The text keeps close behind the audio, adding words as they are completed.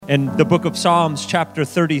in the book of Psalms, chapter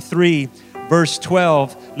 33, verse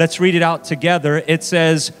 12. Let's read it out together. It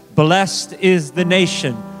says, "Blessed is the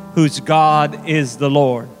nation whose God is the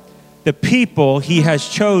Lord, the people he has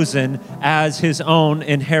chosen as his own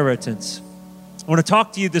inheritance." I want to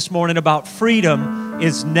talk to you this morning about freedom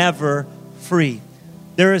is never free.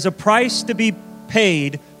 There is a price to be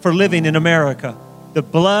paid for living in America. The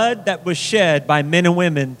blood that was shed by men and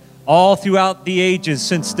women all throughout the ages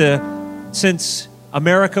since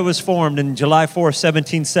America was formed in July 4,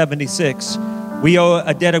 1776. We owe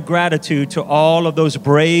a debt of gratitude to all of those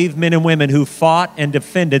brave men and women who fought and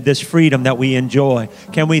defended this freedom that we enjoy.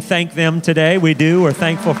 Can we thank them today? We do. We're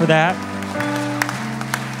thankful for that.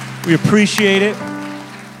 We appreciate it.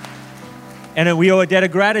 And we owe a debt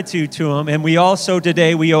of gratitude to them. And we also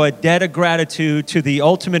today, we owe a debt of gratitude to the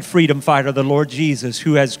ultimate freedom fighter, the Lord Jesus,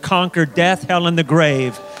 who has conquered death, hell, and the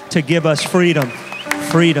grave to give us freedom.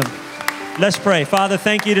 Freedom. Let's pray. Father,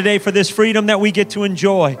 thank you today for this freedom that we get to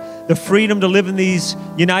enjoy. The freedom to live in these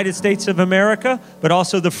United States of America, but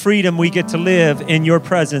also the freedom we get to live in your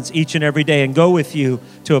presence each and every day and go with you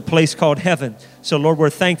to a place called heaven. So Lord, we're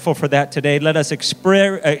thankful for that today. Let us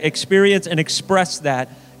experience and express that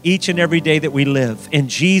each and every day that we live. In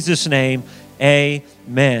Jesus' name,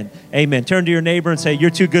 amen. Amen. Turn to your neighbor and say, "You're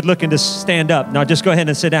too good looking to stand up." Now just go ahead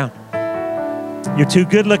and sit down. You're too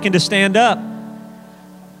good looking to stand up.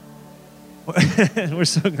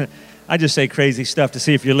 I just say crazy stuff to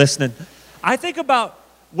see if you're listening. I think about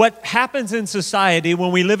what happens in society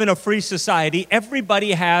when we live in a free society.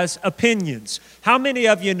 Everybody has opinions. How many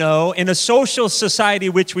of you know in a social society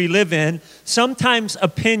which we live in, sometimes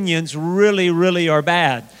opinions really are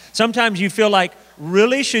bad. Sometimes you feel like,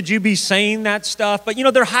 really, should you be saying that stuff? But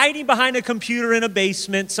they're hiding behind a computer in a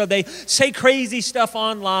basement, so they say crazy stuff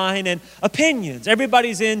online. And opinions,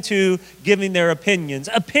 everybody's into giving their opinions.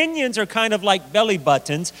 Opinions are kind of like belly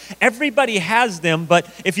buttons. Everybody has them, but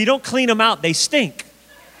if you don't clean them out, they stink.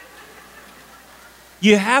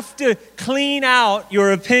 You have to clean out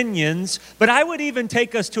your opinions, but I would even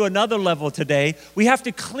take us to another level today. We have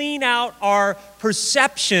to clean out our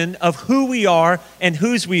perception of who we are and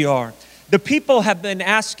whose we are. The people have been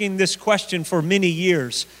asking this question for many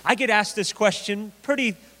years. I get asked this question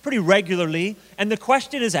pretty regularly, and the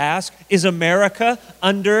question is asked, is America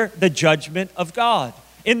under the judgment of God?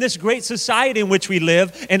 In this great society in which we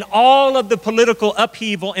live, and all of the political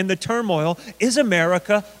upheaval and the turmoil, is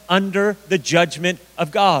America under the judgment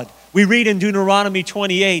of God? We read in Deuteronomy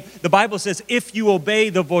 28, the Bible says, if you obey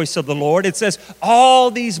the voice of the Lord, it says, all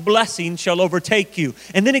these blessings shall overtake you.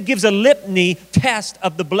 And then it gives a litany test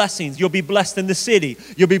of the blessings. You'll be blessed in the city.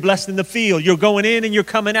 You'll be blessed in the field. You're going in and you're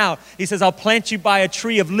coming out. He says, I'll plant you by a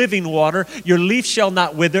tree of living water. Your leaf shall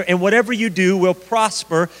not wither, and whatever you do will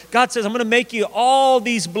prosper. God says, I'm going to make you, all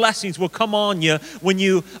these blessings will come on you when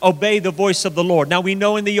you obey the voice of the Lord. Now we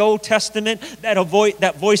know in the Old Testament that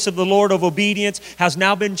voice of the Lord of obedience has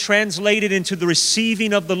now been translated into the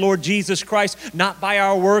receiving of the Lord Jesus Christ, not by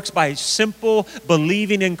our works, by simple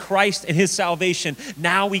believing in Christ and his salvation.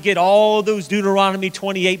 Now we get all those Deuteronomy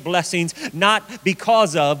 28 blessings, not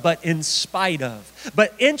because of, but in spite of.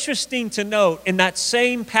 But interesting to note, in that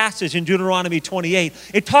same passage in Deuteronomy 28,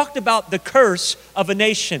 it talked about the curse of a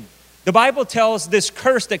nation. The Bible tells this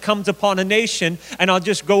curse that comes upon a nation, and I'll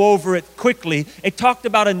just go over it quickly. It talked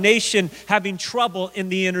about a nation having trouble in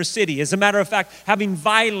the inner city. As a matter of fact, having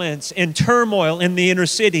violence and turmoil in the inner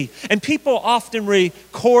city. And people often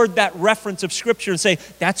record that reference of Scripture and say,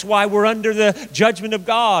 that's why we're under the judgment of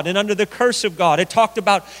God and under the curse of God. It talked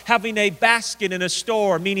about having a basket in a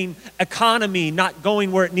store, meaning economy not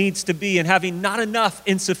going where it needs to be and having not enough,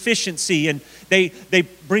 insufficiency. And they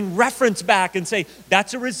bring reference back and say,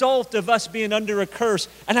 that's a result of us being under a curse.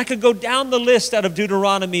 And I could go down the list out of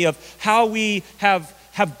Deuteronomy of how we have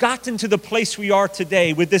gotten to the place we are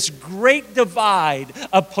today with this great divide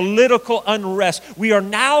of political unrest. We are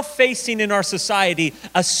now facing in our society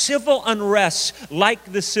a civil unrest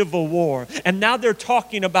like the Civil War. And now they're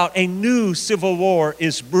talking about a new civil war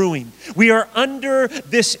is brewing. We are under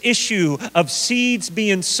this issue of seeds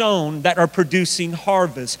being sown that are producing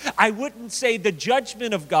harvest. I wouldn't say the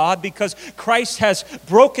judgment of God, because Christ has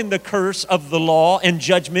broken the curse of the law and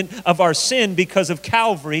judgment of our sin because of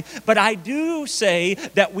Calvary. But I do say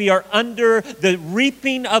that we are under the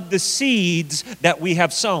reaping of the seeds that we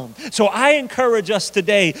have sown. So I encourage us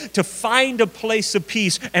today to find a place of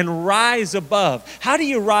peace and rise above. How do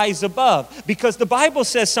you rise above? Because the Bible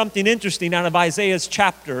says something interesting out of Isaiah's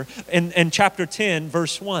chapter, in chapter 10,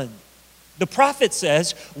 verse 1. The prophet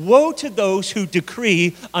says, woe to those who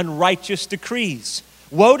decree unrighteous decrees.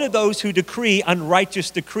 Woe to those who decree unrighteous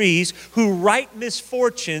decrees, who write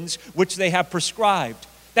misfortunes which they have prescribed.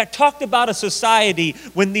 that talked about a society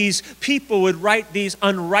when these people would write these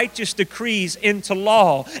unrighteous decrees into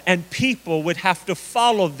law and people would have to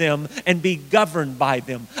follow them and be governed by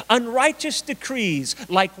them. Unrighteous decrees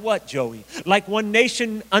like what, Joey? Like one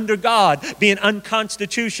nation under God being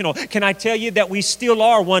unconstitutional. Can I tell you that we still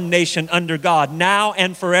are one nation under God now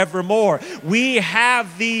and forevermore? We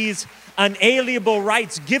have these unalienable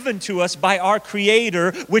rights given to us by our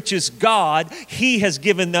Creator, which is God. He has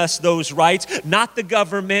given us those rights, not the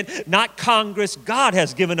government, not Congress. God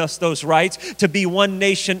has given us those rights to be one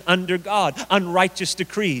nation under God. Unrighteous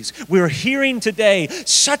decrees. We're hearing today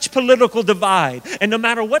such political divide, and no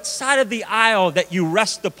matter what side of the aisle that you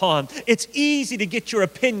rest upon, it's easy to get your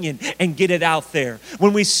opinion and get it out there.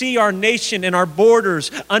 When we see our nation and our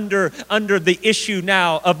borders under the issue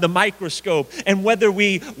now of the microscope, and whether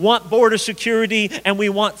we want border security and we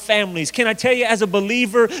want families. Can I tell you, as a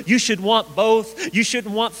believer, you should want both. You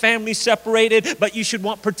shouldn't want families separated, but you should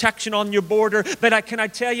want protection on your border. But can I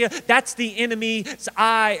tell you, that's the enemy's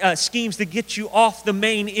schemes to get you off the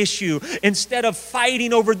main issue. Instead of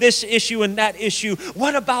fighting over this issue and that issue,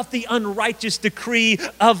 what about the unrighteous decree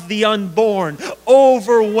of the unborn?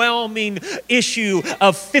 Overwhelming issue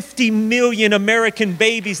of 50 million American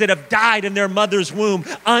babies that have died in their mother's womb.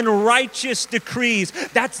 Unrighteous decrees.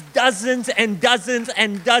 That's dozens and dozens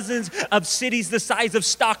and dozens of cities the size of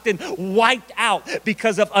Stockton wiped out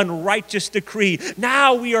because of unrighteous decree.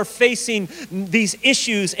 Now we are facing these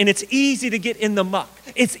issues, and it's easy to get in the muck.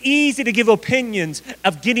 It's easy to give opinions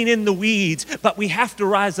of getting in the weeds, but we have to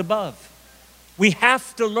rise above. We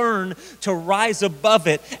have to learn to rise above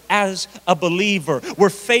it as a believer. We're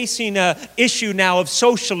facing an issue now of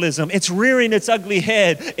socialism. It's rearing its ugly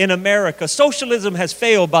head in America. Socialism has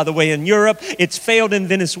failed, by the way, in Europe. It's failed in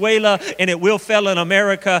Venezuela, and it will fail in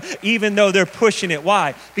America, even though they're pushing it.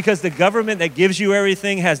 Why? Because the government that gives you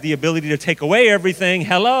everything has the ability to take away everything.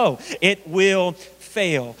 Hello, it will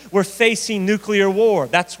fail. We're facing nuclear war.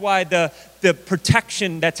 That's why the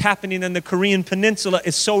protection that's happening in the Korean Peninsula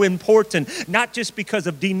is so important, not just because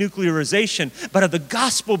of denuclearization, but of the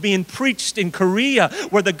gospel being preached in Korea,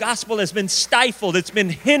 where the gospel has been stifled, it's been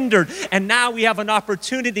hindered, and now we have an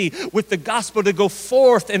opportunity with the gospel to go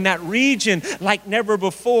forth in that region like never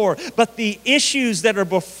before. But the issues that are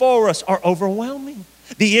before us are overwhelming.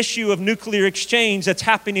 The issue of nuclear exchange that's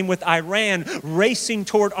happening with Iran, racing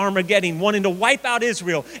toward Armageddon, wanting to wipe out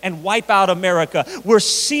Israel and wipe out America. We're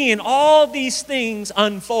seeing all these things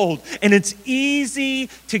unfold, and it's easy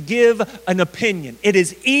to give an opinion. It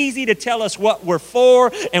is easy to tell us what we're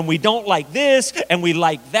for, and we don't like this, and we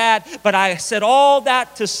like that. But I said all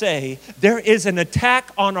that to say there is an attack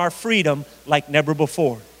on our freedom like never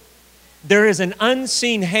before. There is an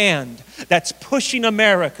unseen hand that's pushing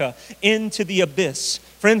America into the abyss.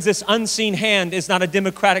 Friends, this unseen hand is not a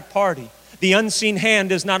Democratic Party. The unseen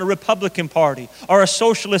hand is not a Republican Party or a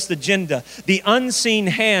socialist agenda. The unseen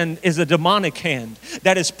hand is a demonic hand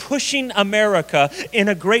that is pushing America in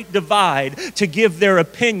a great divide to give their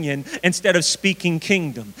opinion instead of speaking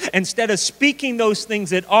kingdom. Instead of speaking those things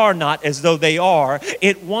that are not as though they are,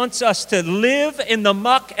 it wants us to live in the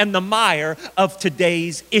muck and the mire of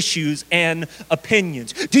today's issues and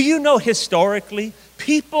opinions. Do you know historically,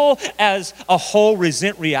 people as a whole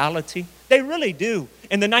resent reality? They really do.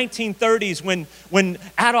 In the 1930s, when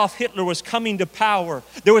Adolf Hitler was coming to power,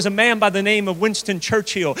 there was a man by the name of Winston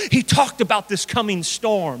Churchill. He talked about this coming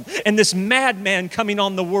storm and this madman coming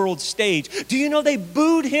on the world stage. Do you know they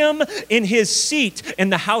booed him in his seat in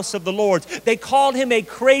the House of the Lords? They called him a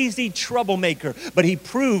crazy troublemaker, but he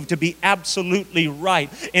proved to be absolutely right.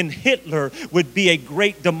 And Hitler would be a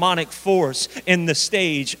great demonic force in the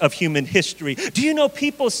stage of human history. Do you know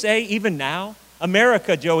people say even now,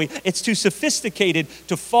 America, Joey, it's too sophisticated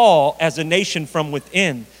to fall as a nation from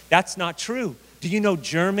within. That's not true. Do you know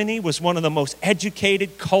Germany was one of the most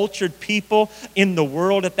educated, cultured people in the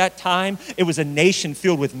world at that time? It was a nation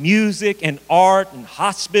filled with music and art and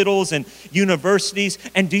hospitals and universities.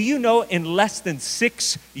 And do you know in less than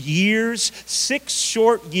 6 years, 6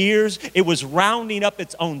 short years, it was rounding up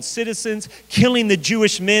its own citizens, killing the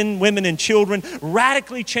Jewish men, women, and children,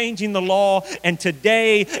 radically changing the law. And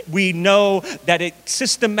today we know that it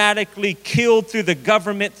systematically killed through the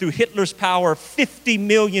government, through Hitler's power, 50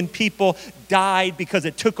 million people died because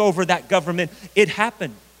it took over that government. It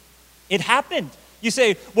happened. It happened. You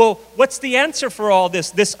say, well, what's the answer for all this?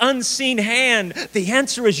 This unseen hand. The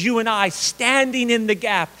answer is you and I standing in the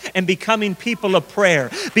gap and becoming people of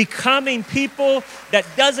prayer. Becoming people that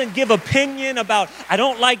doesn't give opinion about, I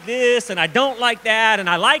don't like this and I don't like that and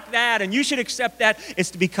I like that and you should accept that.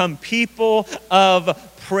 It's to become people of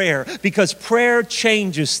prayer, because prayer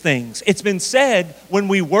changes things. It's been said, when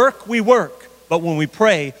we work, we work. but when we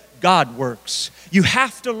pray, God works. You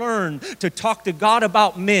have to learn to talk to God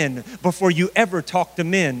about men before you ever talk to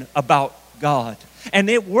men about God. And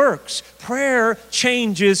it works. Prayer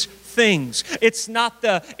changes things. It's not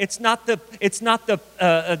the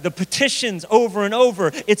petitions over and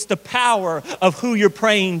over. It's the power of who you're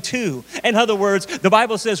praying to. In other words, the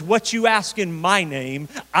Bible says, what you ask in my name,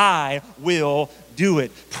 I will do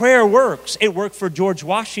it. Prayer works. It worked for George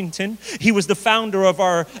Washington. He was the founder of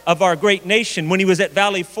our great nation when he was at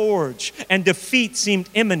Valley Forge, and defeat seemed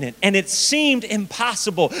imminent and it seemed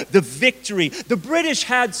impossible. The victory. The British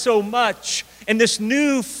had so much, and this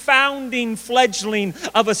new founding fledgling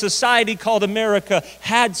of a society called America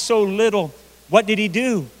had so little. What did he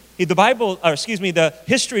do? The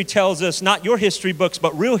history tells us, not your history books,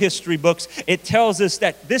 but real history books, it tells us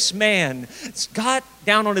that this man got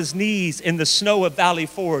down on his knees in the snow of Valley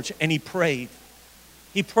Forge and he prayed.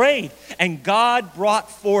 He prayed, and God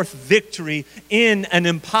brought forth victory in an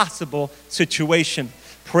impossible situation.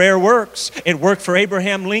 Prayer works. It worked for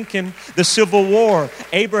Abraham Lincoln, the Civil War.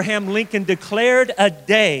 Abraham Lincoln declared a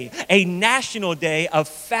day, a national day of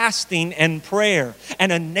fasting and prayer. And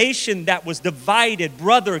a nation that was divided,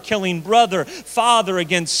 brother killing brother, father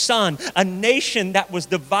against son, a nation that was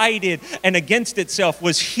divided and against itself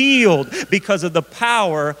was healed because of the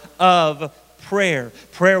power of prayer.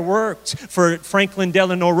 Prayer worked for Franklin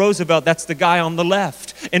Delano Roosevelt. That's the guy on the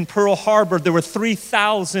left. In Pearl Harbor, there were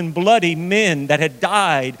 3,000 bloody men that had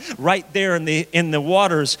died right there in the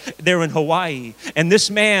waters there in Hawaii. And this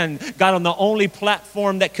man got on the only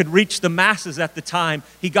platform that could reach the masses at the time.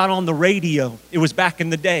 He got on the radio. It was back in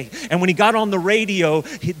the day. And when he got on the radio,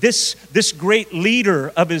 this great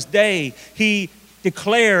leader of his day, he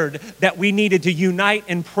declared that we needed to unite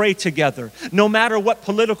and pray together. No matter what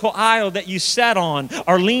political aisle that you sat on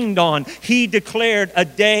or leaned on, he declared a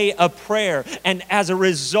day of prayer. And as a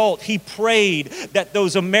result, he prayed that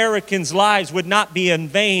those Americans' lives would not be in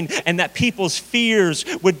vain and that people's fears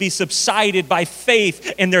would be subsided by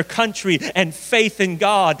faith in their country and faith in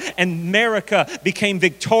God. And America became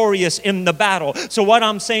victorious in the battle. So what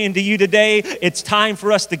I'm saying to you today, it's time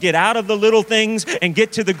for us to get out of the little things and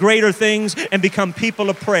get to the greater things and become people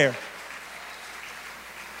of prayer.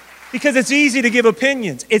 Because it's easy to give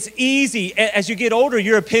opinions. It's easy. As you get older,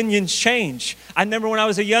 your opinions change. I remember when I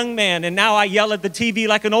was a young man, and now I yell at the TV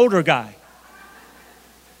like an older guy.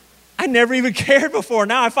 I never even cared before.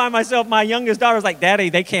 Now I find myself, my youngest daughter's like, Daddy,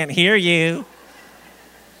 they can't hear you.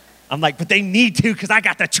 I'm like, but they need to because I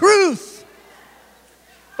got the truth.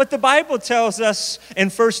 But the Bible tells us in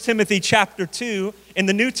 1 Timothy chapter 2 in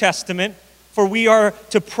the New Testament, for we are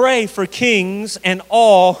to pray for kings and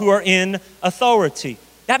all who are in authority.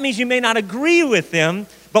 That means you may not agree with them,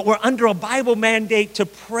 but we're under a Bible mandate to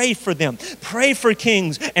pray for them. Pray for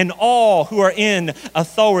kings and all who are in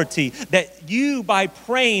authority, that you by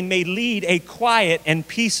praying may lead a quiet and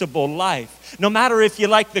peaceable life. No matter if you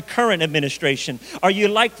like the current administration, or you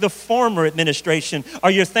like the former administration,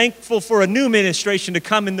 or you're thankful for a new administration to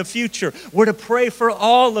come in the future, we're to pray for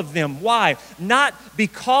all of them. Why? Not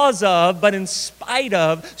because of, but in spite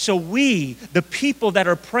of, so we, the people that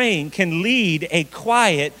are praying, can lead a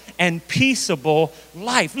quiet and peaceable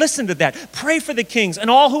life. Listen to that. Pray for the kings and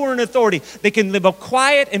all who are in authority. They can live a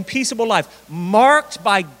quiet and peaceable life, marked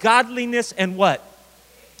by godliness and what?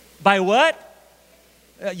 By what?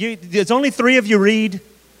 There's only 3 of you read.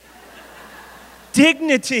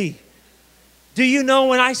 Dignity. Do you know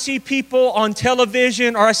when I see people on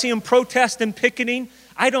television or I see them protest and picketing,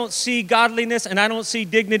 I don't see godliness and I don't see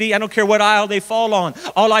dignity. I don't care what aisle they fall on.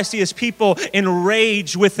 All I see is people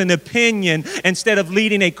enraged with an opinion instead of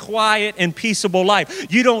leading a quiet and peaceable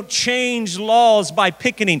life. You don't change laws by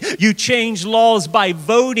picketing. You change laws by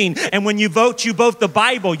voting. And when you vote the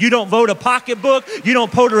Bible. You don't vote a pocketbook. You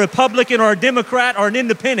don't vote a Republican or a Democrat or an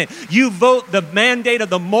independent. You vote the mandate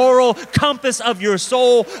of the moral compass of your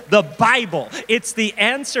soul, the Bible. It's the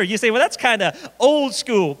answer. You say, well, that's kind of old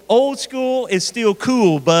school. Old school is still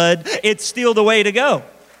cool, bud. It's still the way to go.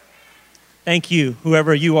 Thank you,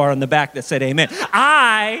 whoever you are in the back that said amen.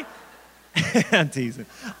 I'm teasing.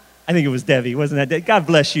 I think it was Debbie, wasn't that Debbie? God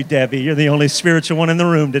bless you, Debbie. You're the only spiritual one in the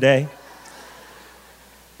room today.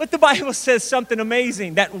 But the Bible says something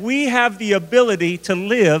amazing, that we have the ability to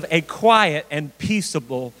live a quiet and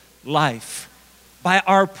peaceable life by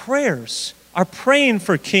our prayers. Our praying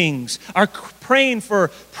for kings, our praying for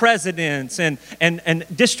presidents and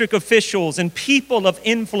district officials and people of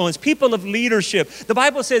influence, people of leadership. The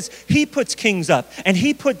Bible says he puts kings up and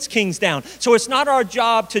he puts kings down. So it's not our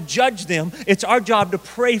job to judge them. It's our job to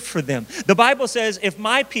pray for them. The Bible says if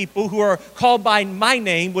my people who are called by my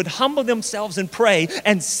name would humble themselves and pray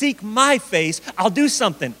and seek my face, I'll do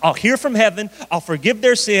something. I'll hear from heaven, I'll forgive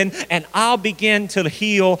their sin, and I'll begin to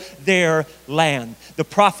heal their land. The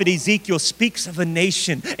prophet Ezekiel speaks of a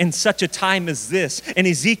nation in such a time as this. In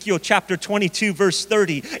Ezekiel chapter 22, verse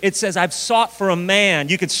 30, it says, I've sought for a man,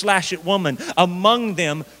 you could slash it woman, among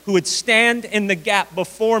them who would stand in the gap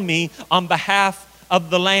before me on behalf of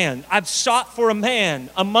the land. I've sought for a man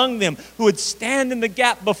among them who would stand in the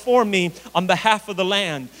gap before me on behalf of the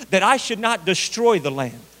land, that I should not destroy the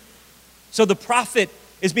land. So the prophet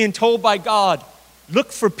is being told by God,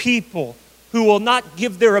 look for people who will not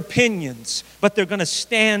give their opinions, but they're going to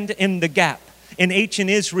stand in the gap. In ancient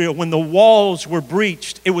Israel, when the walls were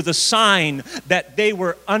breached, it was a sign that they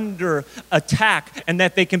were under attack and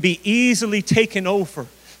that they can be easily taken over.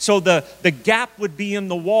 So the gap would be in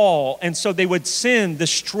the wall, and so they would send the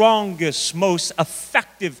strongest, most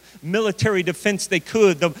effective military defense they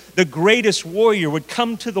could. The greatest warrior would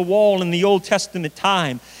come to the wall in the Old Testament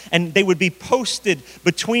time, and they would be posted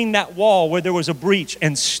between that wall where there was a breach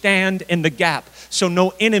and stand in the gap so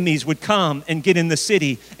no enemies would come and get in the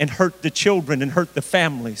city and hurt the children and hurt the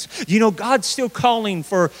families. You know, God's still calling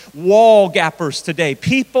for wall gappers today,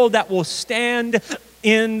 people that will stand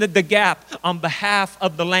in the gap on behalf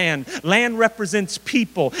of the land. Land represents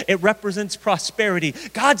people. It represents prosperity.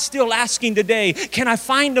 God's still asking today, can I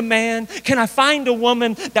find a man? Can I find a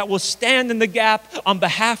woman that will stand in the gap on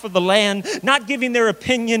behalf of the land? Not giving their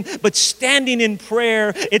opinion, but standing in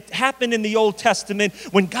prayer. It happened in the Old Testament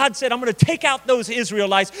when God said, I'm going to take out those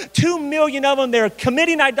Israelites. 2 million of them, they're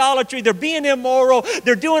committing idolatry. They're being immoral.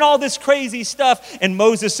 They're doing all this crazy stuff. And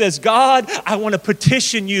Moses says, God, I want to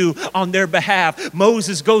petition you on their behalf. Moses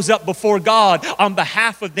goes up before God on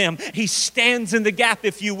behalf of them. He stands in the gap,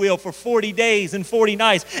 if you will, for 40 days and 40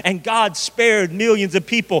 nights. And God spared millions of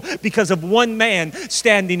people because of one man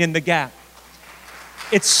standing in the gap.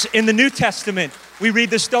 It's in the New Testament. We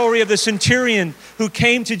read the story of the centurion who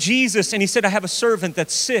came to Jesus and he said, I have a servant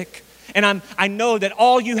that's sick. And I know that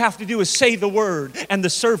all you have to do is say the word and the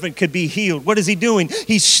servant could be healed. What is he doing?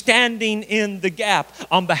 He's standing in the gap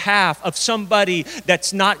on behalf of somebody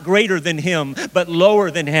that's not greater than him, but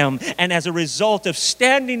lower than him. And as a result of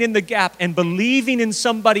standing in the gap and believing in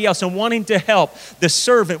somebody else and wanting to help, the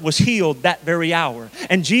servant was healed that very hour.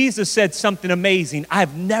 And Jesus said something amazing.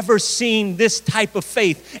 I've never seen this type of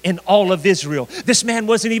faith in all of Israel. This man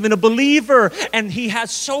wasn't even a believer, and he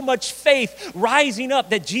has so much faith rising up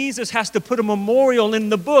that Jesus has to put a memorial in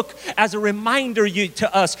the book as a reminder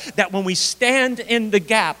to us that when we stand in the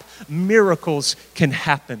gap, miracles can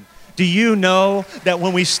happen. Do you know that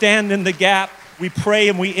when we stand in the gap, we pray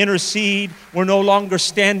and we intercede, we're no longer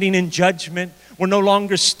standing in judgment. We're no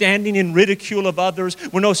longer standing in ridicule of others.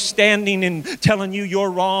 We're no standing in telling you you're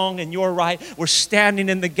wrong and you're right. We're standing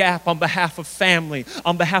in the gap on behalf of family,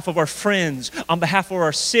 on behalf of our friends, on behalf of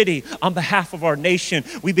our city, on behalf of our nation.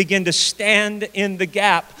 We begin to stand in the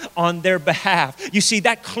gap on their behalf. You see,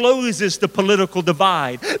 that closes the political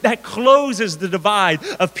divide. That closes the divide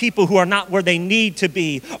of people who are not where they need to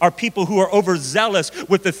be, or people who are overzealous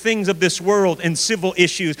with the things of this world and civil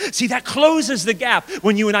issues. See, that closes the gap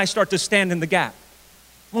when you and I start to stand in the gap.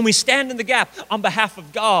 When we stand in the gap on behalf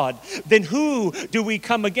of God, then who do we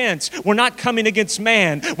come against? We're not coming against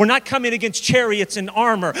man. We're not coming against chariots and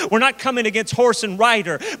armor. We're not coming against horse and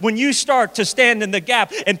rider. When you start to stand in the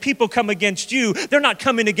gap and people come against you, they're not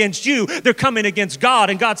coming against you. They're coming against God.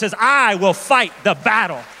 And God says, I will fight the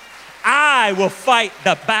battle. I will fight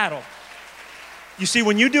the battle. You see,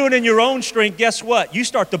 when you do it in your own strength, guess what? You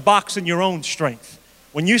start to box in your own strength.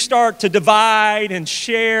 When you start to divide and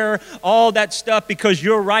share all that stuff because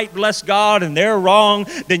you're right, bless God, and they're wrong,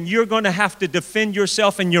 then you're going to have to defend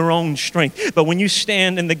yourself in your own strength. But when you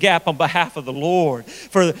stand in the gap on behalf of the Lord,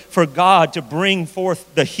 for God to bring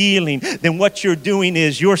forth the healing, then what you're doing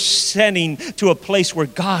is you're setting to a place where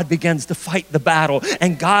God begins to fight the battle,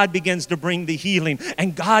 and God begins to bring the healing,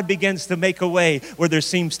 and God begins to make a way where there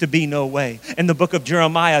seems to be no way. In the book of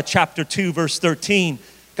Jeremiah, chapter 2, verse 13,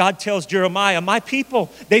 God tells Jeremiah, my people,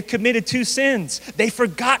 they've committed 2 sins. They've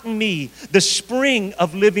forgotten me, the spring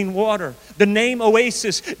of living water, The name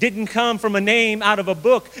Oasis didn't come from a name out of a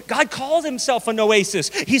book. God called himself an oasis.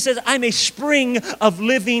 He says, I'm a spring of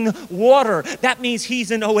living water. That means he's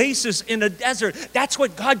an oasis in a desert. That's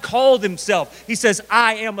what God called himself. He says,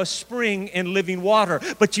 I am a spring and living water.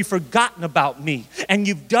 But you've forgotten about me, and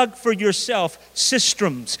you've dug for yourself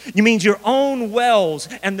cisterns. You mean your own wells,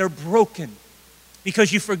 and they're broken.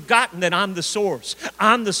 Because you've forgotten that I'm the source.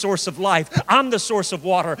 I'm the source of life. I'm the source of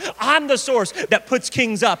water. I'm the source that puts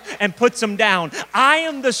kings up and puts them down. I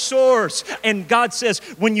am the source. And God says,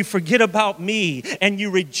 when you forget about me and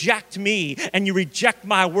you reject me and you reject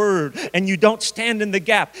my word and you don't stand in the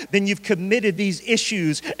gap, then you've committed these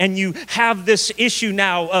issues, and you have this issue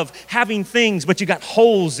now of having things, but you got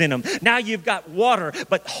holes in them. Now you've got water,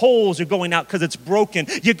 but holes are going out because it's broken.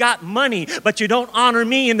 You got money, but you don't honor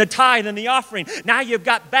me in the tithe and the offering. Now you've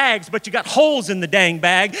got bags, but you got holes in the dang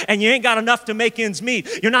bag, and you ain't got enough to make ends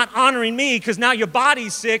meet. You're not honoring me because now your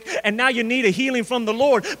body's sick, and now you need a healing from the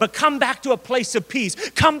Lord. But come back to a place of peace.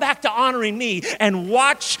 Come back to honoring me and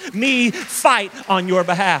watch me fight on your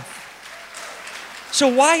behalf. So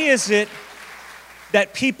why is it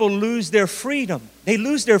that people lose their freedom? They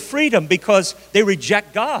lose their freedom because they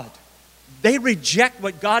reject God. They reject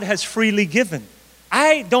what God has freely given.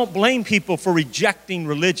 I don't blame people for rejecting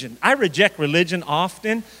religion. I reject religion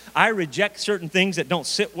often. I reject certain things that don't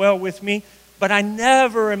sit well with me. But I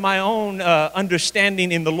never, in my own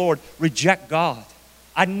understanding in the Lord, reject God.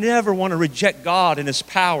 I never want to reject God and his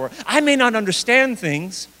power. I may not understand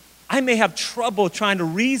things. I may have trouble trying to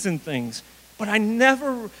reason things. But I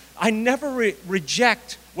never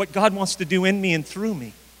reject what God wants to do in me and through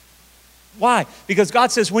me. Why? Because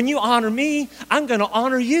God says, when you honor me, I'm going to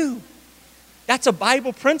honor you. That's a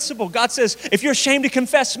Bible principle. God says, if you're ashamed to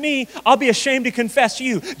confess me, I'll be ashamed to confess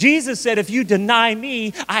you. Jesus said, if you deny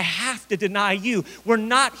me, I have to deny you. We're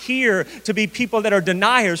not here to be people that are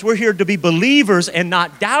deniers. We're here to be believers and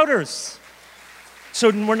not doubters. So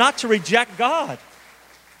we're not to reject God.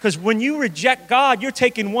 Because when you reject God, you're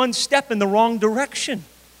taking one step in the wrong direction.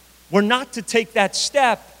 We're not to take that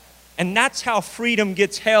step. And that's how freedom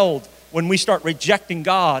gets held, when we start rejecting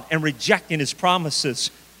God and rejecting his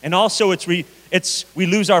promises. And also we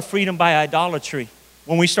lose our freedom by idolatry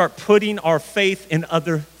when we start putting our faith in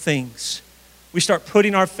other things. We start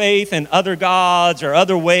putting our faith in other gods or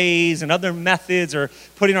other ways and other methods, or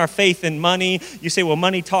putting our faith in money. You say, well,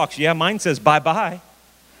 money talks. Yeah, mine says bye-bye.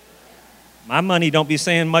 My money don't be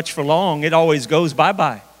saying much for long. It always goes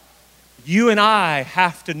bye-bye. You and I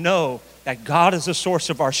have to know that God is the source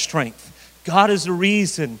of our strength. God is the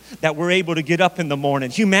reason that we're able to get up in the morning.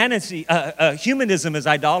 Humanism is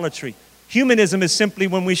idolatry. Humanism is simply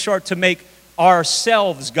when we start to make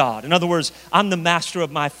ourselves God. In other words, I'm the master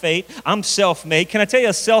of my fate. I'm self-made. Can I tell you,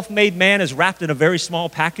 a self-made man is wrapped in a very small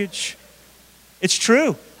package? It's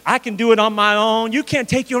true. I can do it on my own. You can't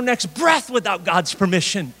take your next breath without God's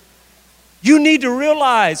permission. You need to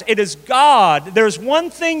realize it is God. There's one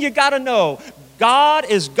thing you got to know. God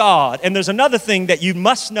is God. And there's another thing that you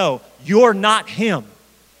must know. You're not him.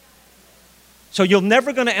 So you're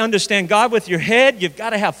never going to understand God with your head. You've got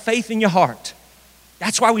to have faith in your heart.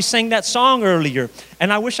 That's why we sang that song earlier.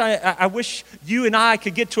 And I wish you and I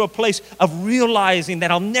could get to a place of realizing that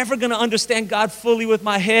I'm never going to understand God fully with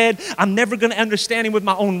my head. I'm never going to understand him with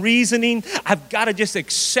my own reasoning. I've got to just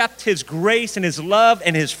accept his grace and his love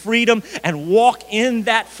and his freedom and walk in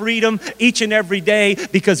that freedom each and every day,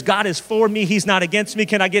 because God is for me. He's not against me.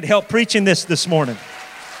 Can I get help preaching this morning?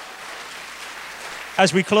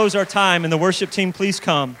 As we close our time, and the worship team, please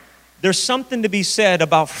come. There's something to be said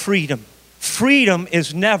about freedom. Freedom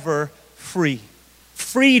is never free.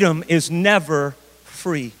 Freedom is never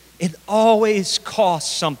free. It always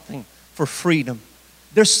costs something for freedom.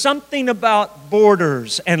 There's something about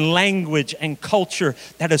borders and language and culture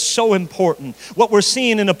that is so important. What we're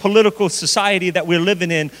seeing in a political society that we're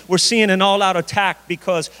living in, we're seeing an all-out attack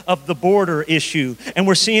because of the border issue. And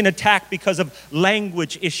we're seeing attack because of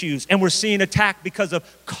language issues. And we're seeing attack because of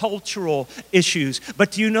cultural issues.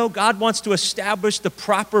 But do you know God wants to establish the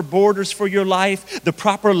proper borders for your life, the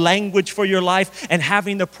proper language for your life, and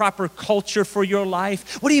having the proper culture for your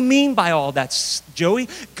life? What do you mean by all that, Joey?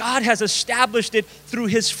 God has established it through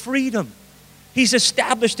his freedom. He's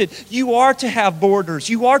established it. You are to have borders.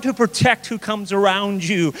 You are to protect who comes around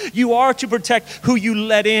you. You are to protect who you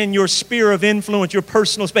let in, your sphere of influence, your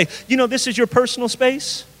personal space. You know, this is your personal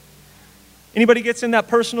space. Anybody gets in that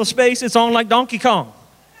personal space, it's on like Donkey Kong.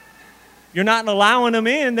 You're not allowing them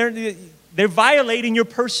in. They're violating your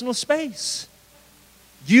personal space.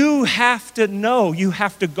 You have to know. You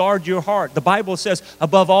have to guard your heart. The Bible says,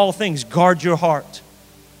 above all things, guard your heart.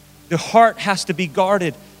 The heart has to be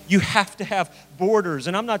guarded. You have to have borders.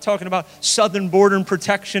 And I'm not talking about southern border and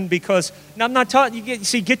protection because, and I'm not talking,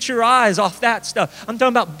 get your eyes off that stuff. I'm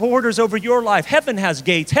talking about borders over your life. Heaven has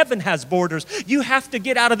gates. Heaven has borders. You have to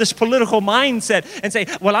get out of this political mindset and say,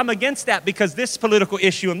 well, I'm against that because this political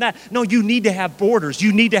issue and that. No, you need to have borders.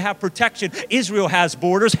 You need to have protection. Israel has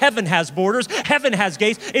borders. Heaven has borders. Heaven has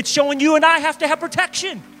gates. It's showing you and I have to have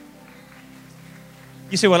protection.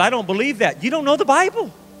 You say, well, I don't believe that. You don't know the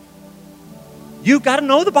Bible. You've got to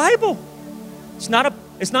know the Bible. It's not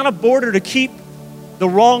a border to keep the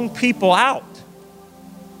wrong people out.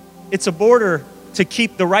 It's a border to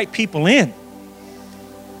keep the right people in,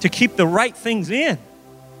 to keep the right things in.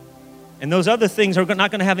 And those other things are not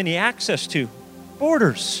going to have any access to.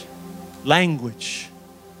 Borders, language,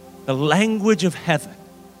 the language of heaven.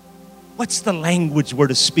 What's the language we're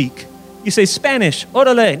to speak? You say Spanish,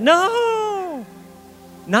 orale. No,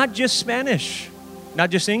 not just Spanish, not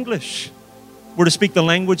just English. We're to speak the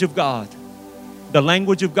language of God. The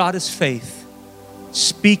language of God is faith.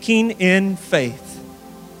 Speaking in faith.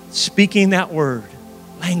 Speaking that word.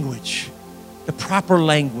 Language. The proper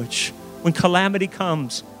language. When calamity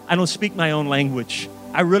comes, I don't speak my own language.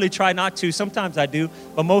 I really try not to. Sometimes I do.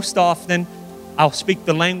 But most often, I'll speak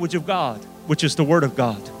the language of God, which is the Word of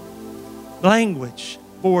God. Language.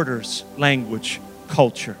 Borders. Language.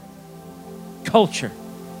 Culture. Culture.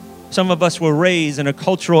 Some of us were raised in a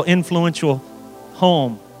cultural, influential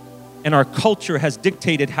home, and our culture has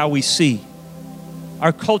dictated how we see.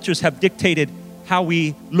 Our cultures have dictated how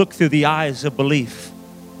we look through the eyes of belief.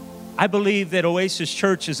 I believe that Oasis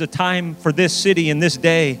Church is a time for this city and this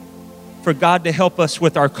day for God to help us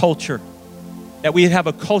with our culture, that we have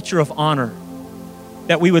a culture of honor,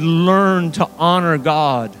 that we would learn to honor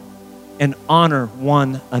God and honor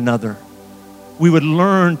one another. We would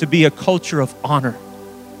learn to be a culture of honor.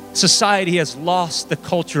 Society has lost the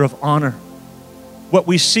culture of honor. What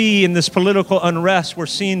we see in this political unrest, we're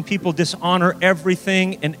seeing people dishonor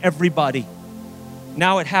everything and everybody.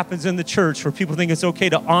 Now it happens in the church where people think it's okay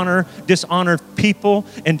to dishonor people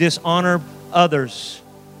and dishonor others.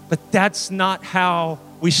 But that's not how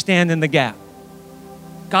we stand in the gap.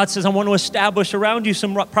 God says, I want to establish around you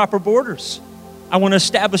some proper borders. I want to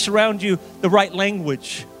establish around you the right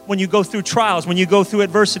language. When you go through trials, when you go through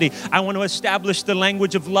adversity, I want to establish the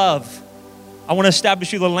language of love. I want to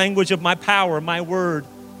establish you the language of my power, my word.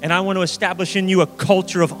 And I want to establish in you a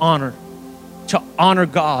culture of honor, to honor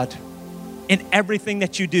God in everything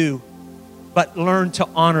that you do, but learn to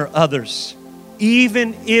honor others.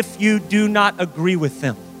 Even if you do not agree with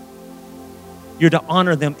them, you're to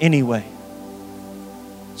honor them anyway.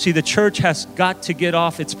 See, the church has got to get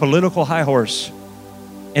off its political high horse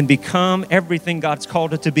and become everything God's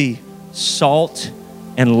called it to be, salt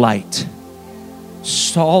and light.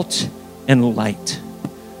 Salt and light.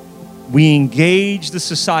 We engage the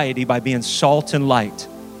society by being salt and light.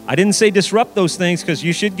 I didn't say disrupt those things because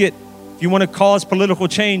you should get, if you want to cause political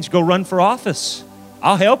change, go run for office.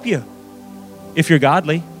 I'll help you if you're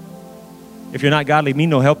godly. If you're not godly, me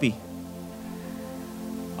no help you.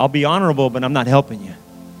 I'll be honorable, but I'm not helping you.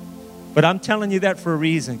 But I'm telling you that for a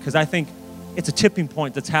reason, because I think it's a tipping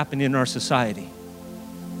point that's happening in our society.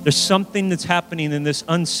 There's something that's happening in this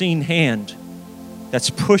unseen hand that's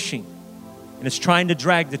pushing, and it's trying to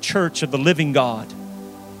drag the church of the living God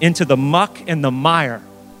into the muck and the mire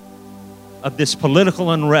of this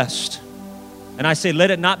political unrest. And I say,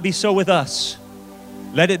 let it not be so with us.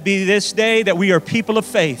 Let it be this day that we are people of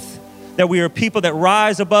faith, that we are people that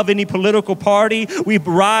rise above any political party. We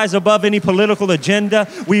rise above any political agenda.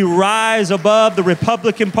 We rise above the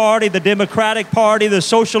Republican Party, the Democratic Party, the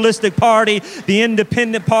Socialistic Party, the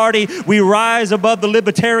Independent Party. We rise above the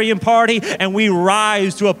Libertarian Party, and we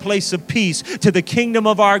rise to a place of peace, to the kingdom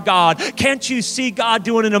of our God. Can't you see God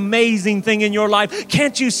doing an amazing thing in your life?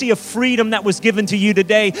 Can't you see a freedom that was given to you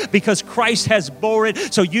today because Christ has bore it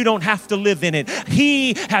so you don't have to live in it?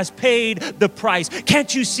 He has paid the price.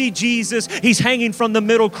 Can't you see Jesus? He's hanging from the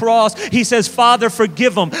middle cross. He says, Father,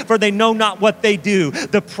 forgive them, for they know not what they do.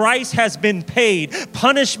 The price has been paid.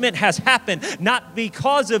 Punishment has happened, not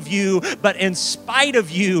because of you, but in spite of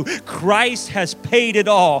you. Christ has paid it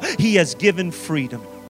all. He has given freedom.